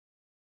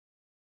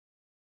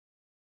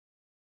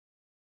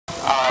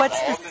What's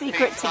the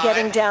secret to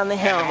getting down the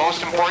hill? And the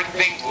most important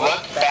thing,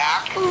 look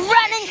back.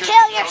 Run and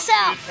kill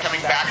yourself.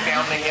 Coming back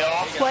down the hill.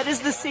 What is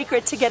the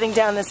secret to getting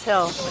down this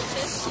hill?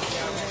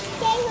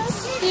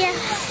 You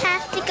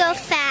have to go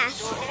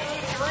fast.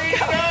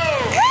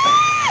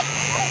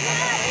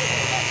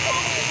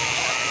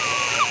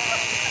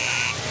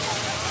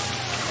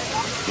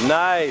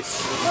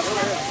 Nice.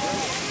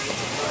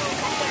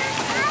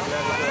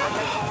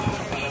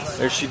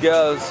 There she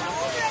goes.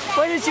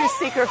 What is your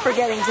secret for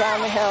getting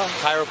down the hill?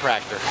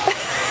 Chiropractor.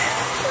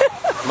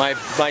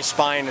 my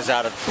spine is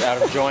out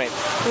of joint,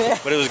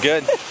 but it was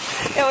good.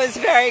 It was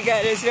very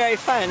good. It was very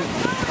fun.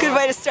 Good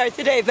way to start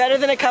the day. Better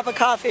than a cup of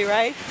coffee,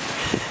 right?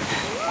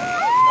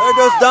 There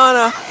goes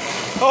Donna.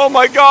 Oh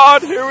my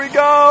God! Here we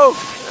go.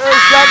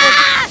 There's Jackie.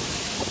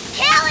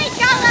 Kill each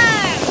other.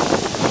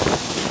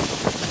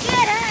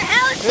 Get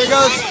her. Here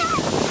goes.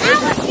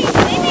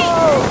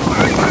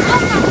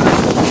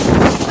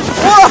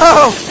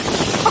 Whoa!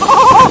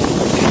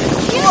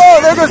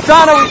 Whoa! There goes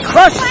Donna. We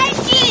crushed.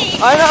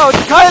 I know.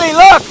 Kylie,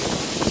 look.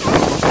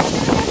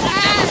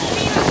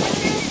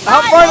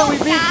 How far did we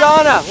beat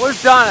Donna?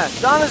 Where's Donna?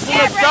 Donna's in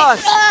the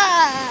dust.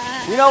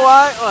 You know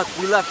what? Look,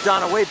 we left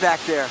Donna way back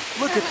there.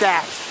 Look at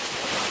that.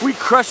 We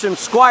crushed him,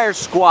 Squire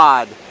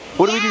Squad.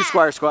 What do we do,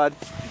 Squire Squad?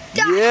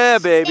 Yeah,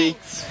 baby.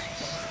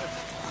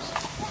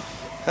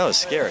 That was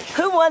scary.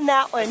 Who won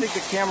that one? I think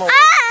the camera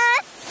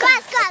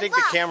the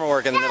camera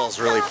work in the middle is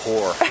really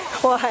poor.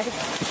 Why?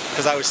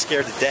 Because I was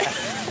scared to death.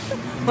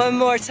 One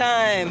more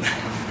time.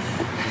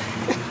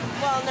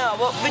 Well, no,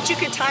 but you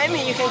can time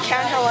me. You can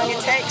count how long it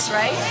takes,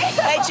 right?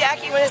 Hey,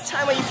 Jackie, when it's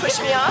time, will you push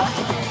me off?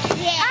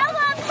 Yeah, I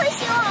want to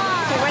push you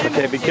off. Okay, wait a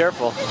minute. Okay, be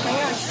careful.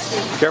 Hang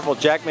on. Careful,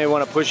 Jack may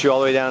want to push you all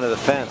the way down to the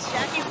fence.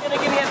 Jackie's going to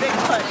give me a big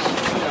push.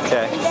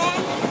 Okay.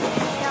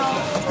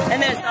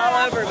 And then it's all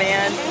over,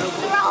 man.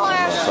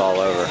 It's all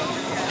over.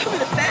 Over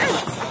the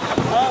fence.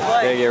 Oh, boy.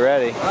 Okay, get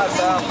ready.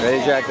 Ready,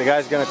 Jack? The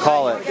guy's going to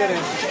call it.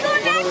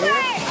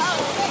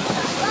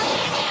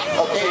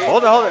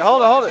 Hold it, hold it,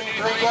 hold it, hold it.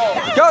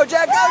 Go,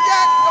 Jack, go,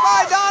 Jack! Come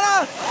on,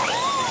 Donna!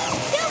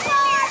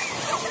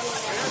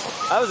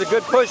 That was a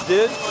good push,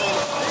 dude.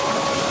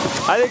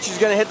 I think she's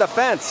going to hit the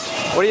fence.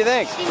 What do you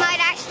think? She might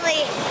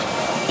actually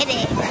hit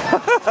it.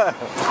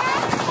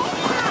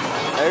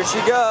 There she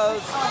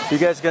goes. You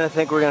guys going to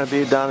think we're going to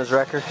beat Donna's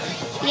record?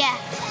 Yeah.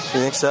 You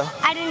think so?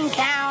 I didn't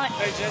count.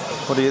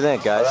 What do you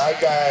think, guys? All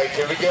right, guys,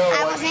 here we go.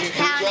 I wasn't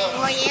counting,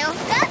 were you?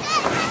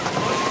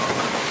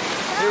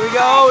 Here we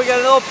go. We got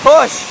a little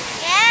push.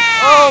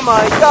 Yeah. Oh,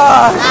 my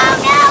God. Oh,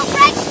 no.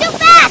 Frank's too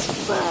fast.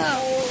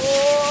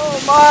 Oh,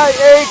 my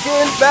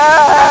aching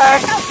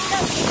back.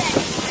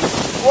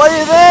 What do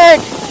you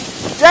think?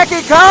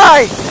 Jackie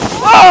Kai!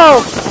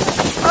 Whoa!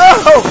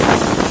 Oh!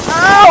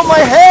 Ow, my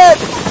head!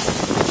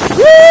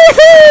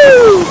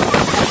 Woohoo!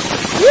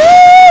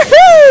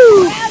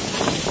 Woohoo!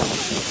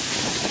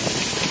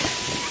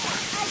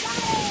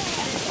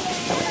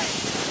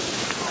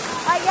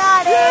 I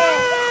got it. Yay,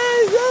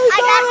 I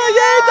got Donna! the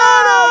Yay, rope.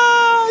 Donna!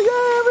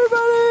 Yay,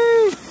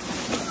 everybody!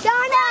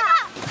 Donna!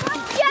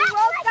 The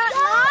rope got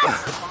lost,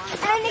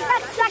 and it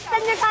got stuck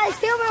under Kylie's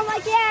tube, and I'm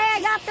like, yeah, I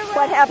got the rope.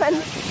 What happened?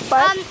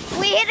 What?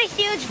 We hit a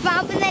huge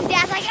bump, and then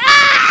Dad's like,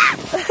 ah!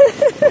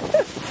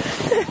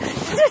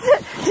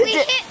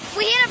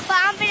 we hit a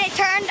bump, and it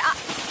turned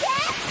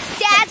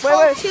Dad's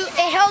whole tube.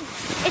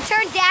 It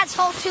turned Dad's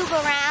whole tube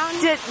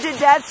around. Did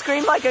Dad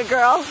scream like a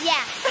girl?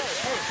 Yeah.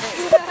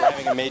 We're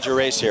having a major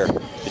race here.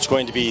 It's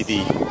going to be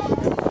the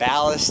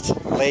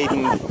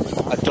ballast-laden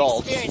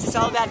adult It's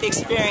all about the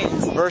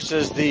experience.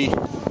 versus the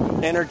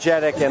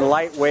energetic and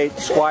lightweight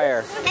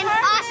Squire And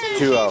awesome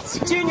duo. kids.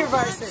 Junior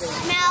varsity.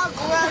 Smell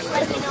gross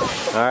like you know.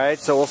 All right,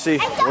 so we'll see.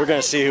 We're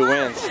going to see who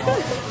wins.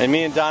 And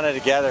me and Donna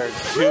together,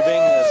 tubing,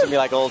 that's going to be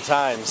like old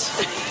times.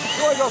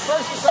 You want to go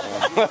first?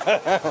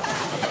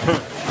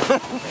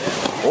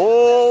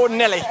 Oh,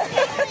 Nelly.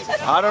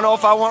 I don't know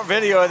if I want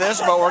video of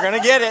this, but we're going to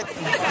get it. Wait.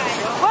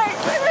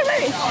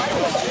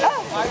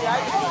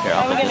 Here,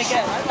 How are we going to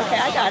get it? Okay,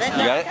 I got it.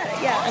 You got it?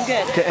 Yeah, I'm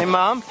good. Okay, hey,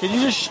 Mom, can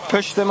you just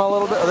push them a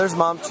little bit? Oh, there's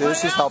Mom, too.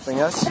 She's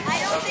helping us.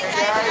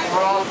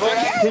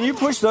 Can you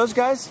push those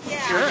guys?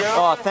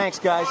 Oh, thanks,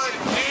 guys.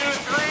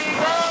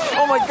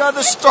 Oh, my God,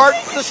 the start.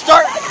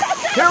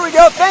 Here we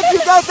go. Thank you,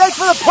 guys. Thanks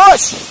for the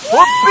push.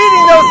 We're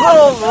beating those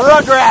little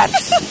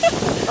rugrats.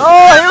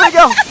 Oh, here we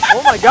go.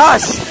 Oh, my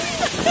gosh.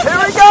 Here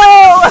we go.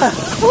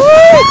 Woo.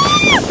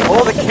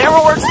 Oh, the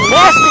camera works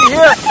nasty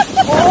here.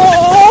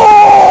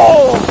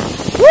 Oh.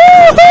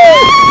 Woo-hoo.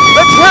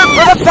 Let's hear it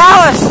for the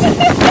ballast.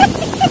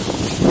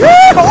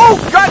 Oh,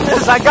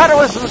 goodness. I got her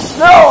with some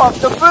snow off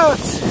the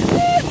boots.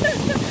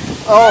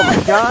 Oh, my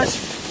gosh.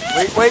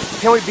 Wait.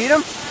 Can we beat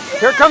them?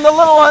 Here come the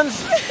little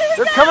ones.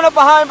 They're coming up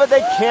behind, but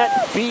they can't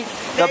beat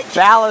the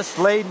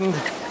ballast-laden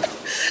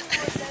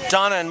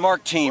Donna and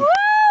Mark team. Woo!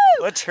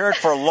 Let's hear it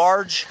for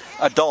large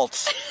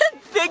adults.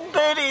 Big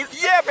booties.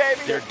 Yeah,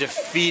 baby. They're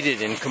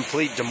defeated and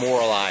complete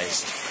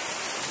demoralized.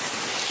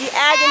 The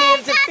agony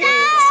of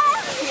defeat.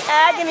 The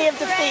agony of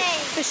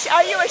defeat.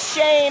 Are you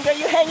ashamed? Are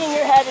you hanging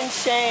your head in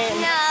shame?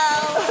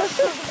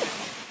 No.